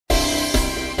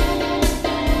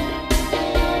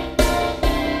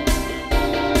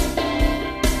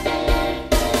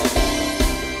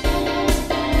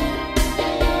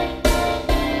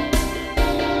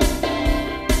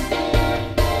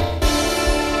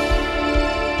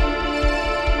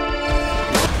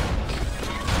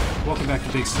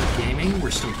to Big Stick Gaming.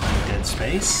 We're still playing Dead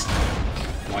Space.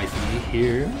 Wifey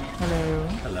here. Hello.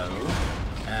 Hello.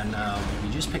 And we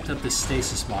just picked up this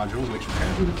stasis module, which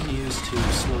apparently we can use to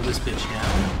slow this bitch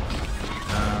down.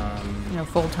 You know,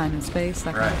 full time in space,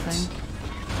 that kind of thing.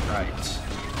 Right.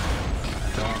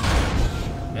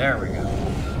 There we go.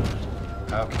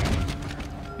 Okay.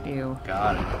 Ew.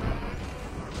 Got it.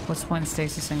 What's the point of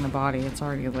stasising the body? It's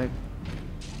already, like,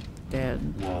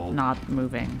 dead. Well, not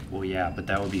moving. Well, yeah, but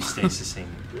that would be stasising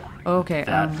okay,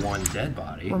 that one dead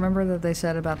body. Remember that they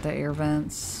said about the air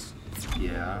vents?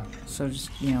 Yeah. So just,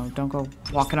 you know, don't go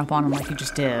walking up on them like you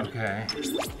just did. Okay.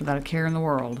 Without a care in the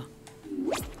world.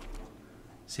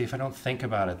 See, if I don't think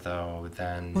about it, though,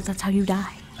 then... Well, that's how you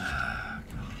die.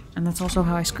 And that's also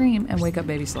how I scream and wake up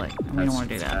Baby Slick. And we don't want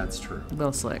to do that. That's true.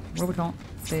 Little Slick. What do we call him?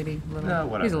 Baby? Little? No,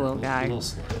 whatever. He's a little guy. Little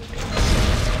Slick.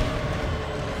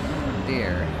 Oh,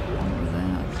 dear. What was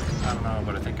that? I don't know,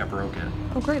 but I think I broke it.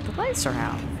 Oh, great. The lights are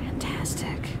out.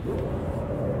 Fantastic.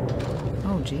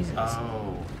 Oh, Jesus.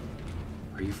 Oh.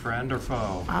 Are you friend or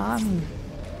foe? I'm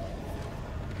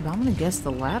gonna guess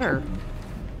the latter.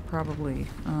 Probably.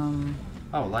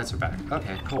 Oh, lights are back.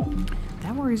 Okay, cool.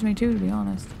 That worries me too, to be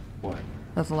honest. What?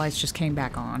 That the lights just came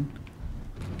back on.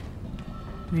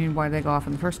 I mean, why'd they go off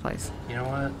in the first place? You know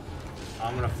what?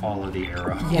 I'm gonna follow the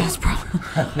arrow. Yes,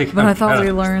 probably. But I thought we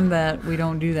learned that we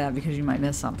don't do that because you might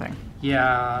miss something.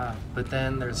 Yeah, but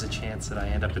then there's a chance that I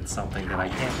end up at something that I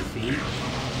can't defeat.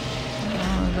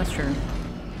 Oh, that's true.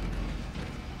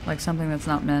 Like something that's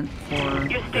not meant for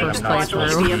first playthrough.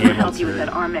 playthrough. Be able to help you with that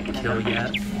arm mechanism. Kill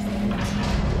yet?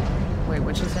 Wait,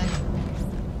 what'd you say?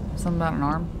 Something about an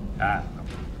arm?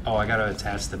 Oh, I gotta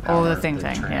attach the power. Oh, the thing.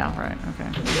 Yeah, right.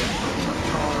 Okay.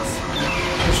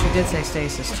 But she did say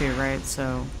stasis too, right?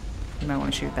 So you might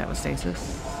want to shoot that with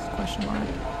stasis? Question mark.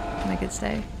 Make it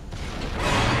stay. Oh,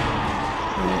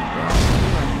 God.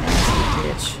 What a nasty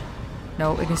bitch.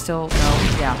 No, it can still. No,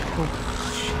 yeah. Ooh.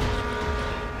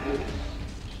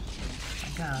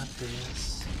 Got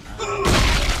this.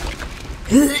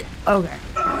 Okay.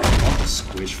 The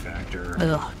squish factor.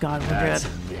 Ugh, God, we're That's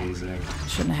good. amazing.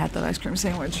 Shouldn't have had that ice cream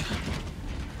sandwich. So,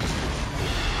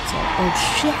 oh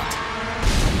shit!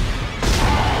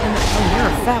 Oh, you're a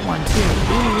fat one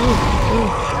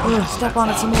too. Ooh, step on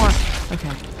it some more.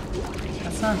 Okay.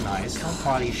 That's not nice. Don't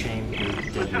body shame your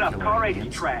Listen up, car race is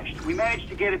trashed. We managed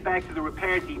to get it back to the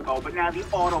repair depot, but now the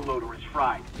autoloader is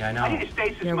fried. Yeah, I know. I need a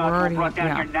stasis module brought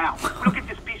down here now. If we don't get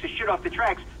this piece of shit off the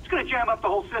tracks, it's gonna jam up the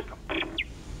whole system.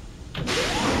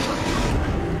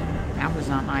 That was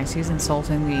not nice. He's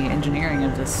insulting the engineering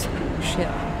of this ship.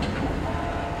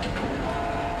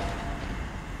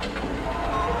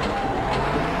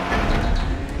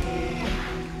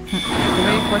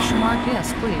 Activate question mark?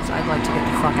 Yes, please. I'd like to get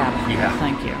the fuck out of here. Yeah.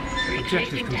 Thank you.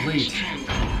 Objective complete.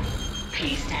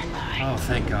 Please stand by. Oh,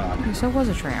 thank God. Okay, so it was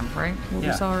a tram, right? What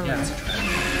we saw earlier. Yeah, it's a tram.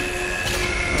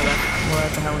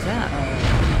 What the hell was that?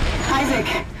 Isaac,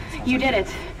 you did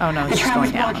it. Oh no, it's the just tram going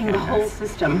is down. blocking Okay. the whole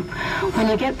system. When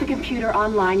you get the computer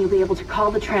online, you'll be able to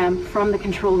call the tram from the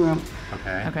control room.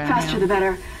 Okay. Okay. Faster the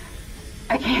better.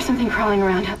 I can hear something crawling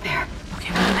around out there.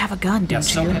 Okay, well, you have a gun, don't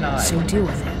so you? can I. So deal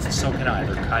with it. So can I.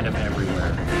 They're kind of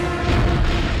everywhere.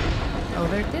 Oh,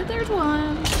 there's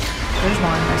one. There's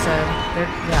one, I said.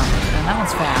 Yeah, and that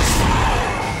one's fast.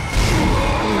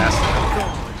 Fast.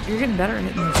 You're getting better at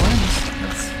hitting those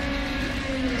limbs.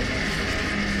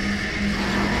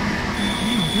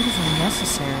 Damn, that is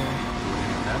unnecessary.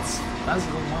 That's a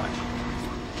little much.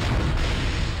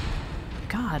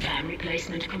 God. Tram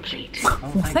replacement complete. Oh,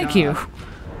 Well, thank you.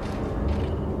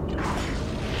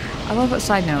 I love it.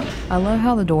 Side note, I love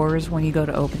how the doors, when you go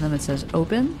to open them, it says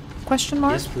 "open?" question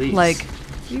mark. Yes, please. Like,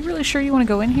 are you really sure you want to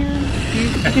go in here? You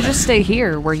could just stay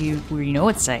here where you know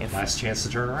it's safe. Last chance to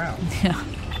turn around. Yeah.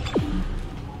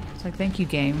 It's like, thank you,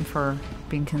 game, for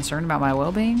being concerned about my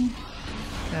well-being.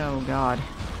 Oh God.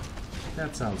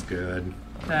 That sounds good.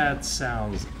 That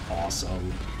sounds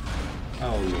awesome.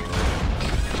 Oh Lord.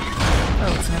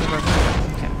 Oh, it's another broken door.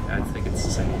 Okay. I think it's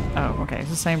the same. Oh, okay. It's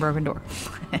the same broken door.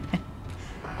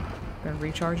 Gotta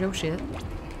recharge your shit. Alright.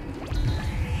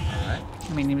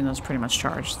 I mean, even though it's pretty much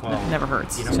charged, Well, it never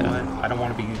hurts. You know so. what? I don't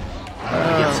want to be. I don't want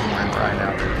to get somewhere and find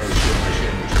out that those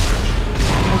shit.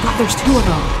 Oh God, there's two of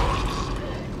them.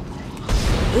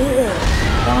 Ugh.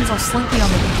 That one's all slinky on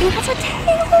the. It has a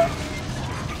tail.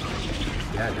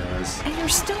 Yeah, it does. And you're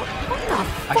still. What the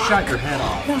fuck? I shot your head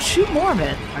off. No, shoot more of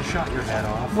it. I shot your head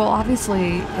off. Well,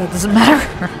 obviously, that doesn't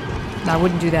matter. No, I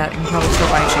wouldn't do that. It can probably still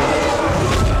bite you.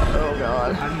 Oh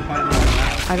God. How do you find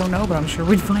out? I don't know, but I'm sure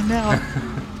we'd find out.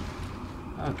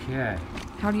 Okay.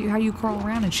 How do you crawl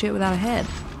around and shit without a head?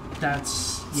 That's.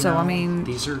 So, I mean-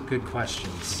 These are good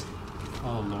questions.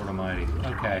 Oh, Lord Almighty.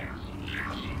 Okay.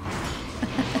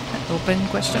 Open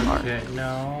question mark. Okay,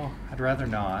 no, I'd rather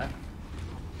not.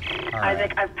 All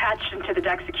Isaac, right. I've patched into the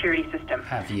deck security system.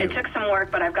 Have you? It took some work,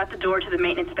 but I've got the door to the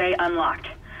maintenance bay unlocked.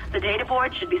 The data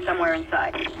board should be somewhere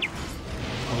inside.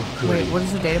 Oh, good. Wait, what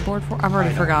is the data board for? I've already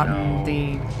I don't forgotten know.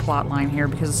 the plot line here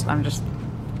because I'm just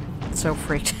so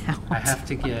freaked out. I have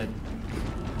to get...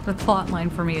 The plot line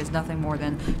for me is nothing more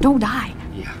than don't die.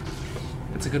 Yeah.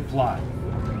 It's a good plot.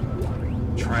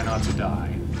 Try not to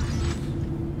die.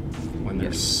 When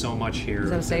there's so much here. Is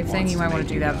that a safe thing? You might want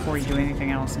to do that before you do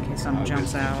anything else in case someone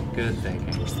jumps out. Good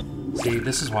thinking. See,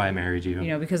 this is why I married you. You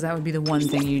know, because that would be the one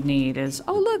thing you'd need is,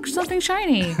 oh look, something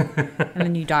shiny. And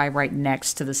then you die right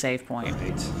next to the save point.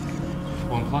 Right.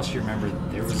 Well, and plus you remember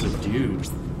there was a dude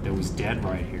that was dead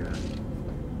right here.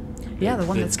 Yeah, the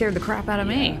one that scared the crap out of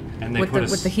me. And they with put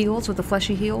the heels, with the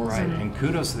fleshy heels. Right, And and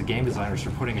kudos to the game designers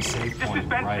for putting a save This point is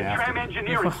Benson, right Tram after.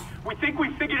 Engineering. We think we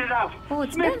figured it out. Oh,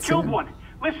 it's Smith Benson. killed one.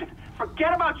 Listen,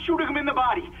 forget about shooting him in the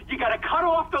body. You gotta cut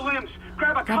off the limbs.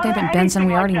 Grab a God cutter, damn it, Benson,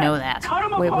 we anything already like know that. Cut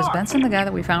 'em Wait, was apart. Benson the guy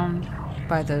that we found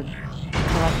by the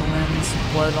cut off the limbs,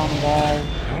 blood on the wall?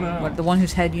 Oh, no. What, the one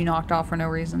whose head you knocked off for no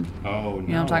reason? Oh, no. You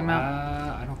know what I'm talking about?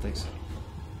 I don't think so.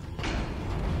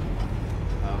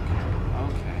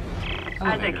 Okay.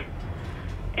 Isaac, Elevator.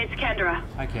 it's Kendra.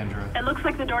 Hi, Kendra. It looks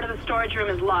like the door to the storage room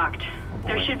is locked. boy.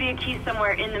 There should be a key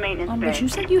somewhere in the maintenance bay. But you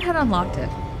said you had unlocked it.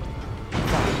 Oh,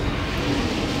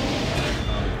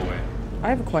 boy. I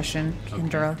have a question,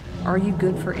 Kendra. Are you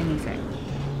good for anything?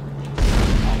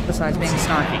 Besides being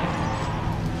snarky.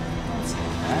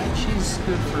 She's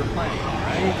good for playing,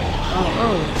 right?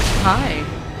 Oh, hi.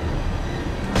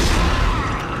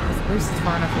 At least it's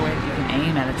far enough away that you can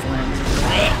aim at its limbs.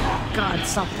 God,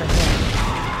 stop the head.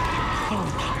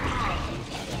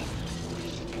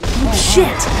 Oh,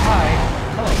 shit! Hi.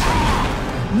 Hello.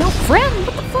 No friend?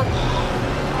 What the fuck?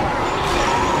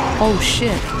 Oh,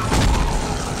 shit.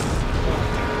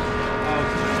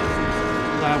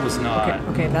 That was not.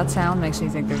 Okay, that sound makes me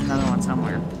think there's another one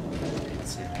somewhere. Don't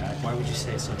say that. Why would you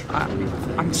say such hurtful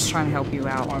things? I'm just trying to help you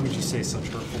out. Why would you say such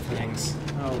hurtful things?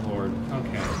 Oh, Lord.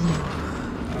 Okay.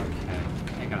 Okay.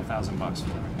 I got $1,000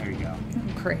 for it. There you go.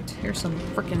 Great. Here's some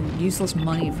freaking useless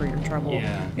money for your trouble.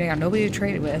 Yeah. You got nobody to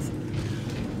trade it with.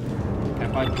 Can I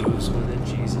buy booze with it?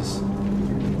 Jesus.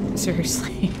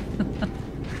 Seriously.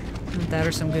 That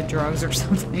or some good drugs or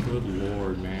something. Good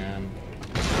Lord, man.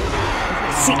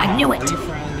 See, I knew it! Are you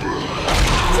friend?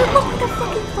 Does it look like a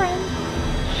fucking friend?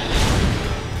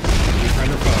 Are you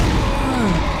friend or foe?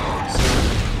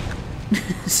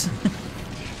 Sir?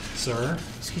 Sir?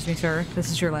 Excuse me, sir. This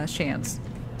is your last chance.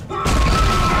 Oh,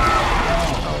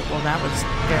 well, that was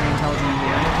very intelligent of you.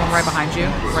 There's one right behind you.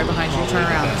 Right behind you. Turn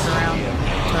around. Turn around.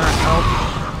 Turn around. Oh.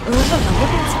 Look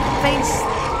at its face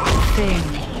thing.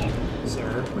 Sir?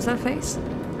 Was that a face?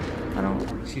 I don't...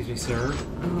 Excuse me, sir?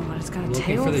 Oh, it's got a I'm looking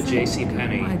tail for the thing. J.C.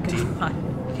 Penney. Oh my God.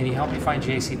 Can you help me find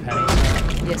J.C. Penney,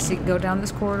 sir? Yes, see, go down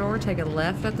this corridor, take a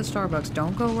left at the Starbucks.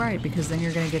 Don't go right, because then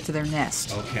you're going to get to their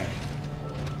nest. Okay.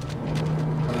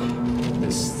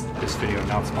 This video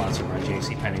not sponsored by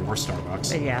J.C. Penney or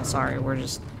Starbucks. Yeah, sorry, we're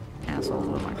just assholes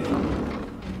with a microphone.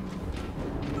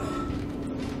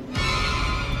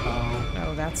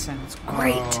 Oh, that sounds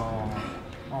great.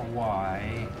 Oh,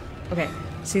 why? Okay,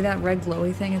 see that red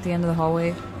glowy thing at the end of the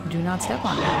hallway? Do not step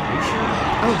on it. Are you sure?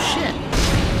 Oh, shit.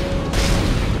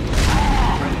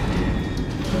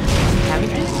 Have it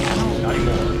yet? I don't... Not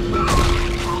anymore.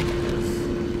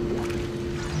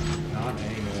 Not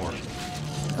anymore.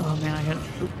 Oh, man,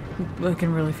 I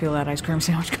can really feel that ice cream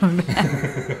sandwich coming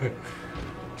back.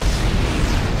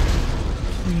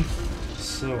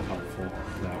 So helpful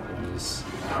that was.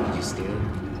 You just did.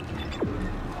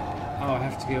 Oh, I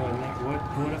have to go in there.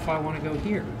 What if I want to go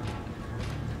here?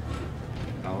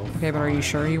 Oh. Okay, but are you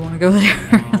sure you want to go there?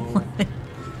 No.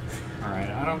 Alright,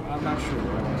 I'm not sure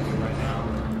what I want to do right now.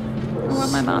 I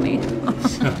want my mommy.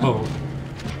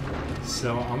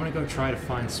 So I'm gonna go try to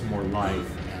find some more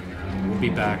life, and we'll be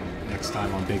back next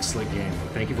time on Big Slick Game.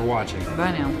 Thank you for watching.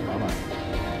 Bye now. Bye bye.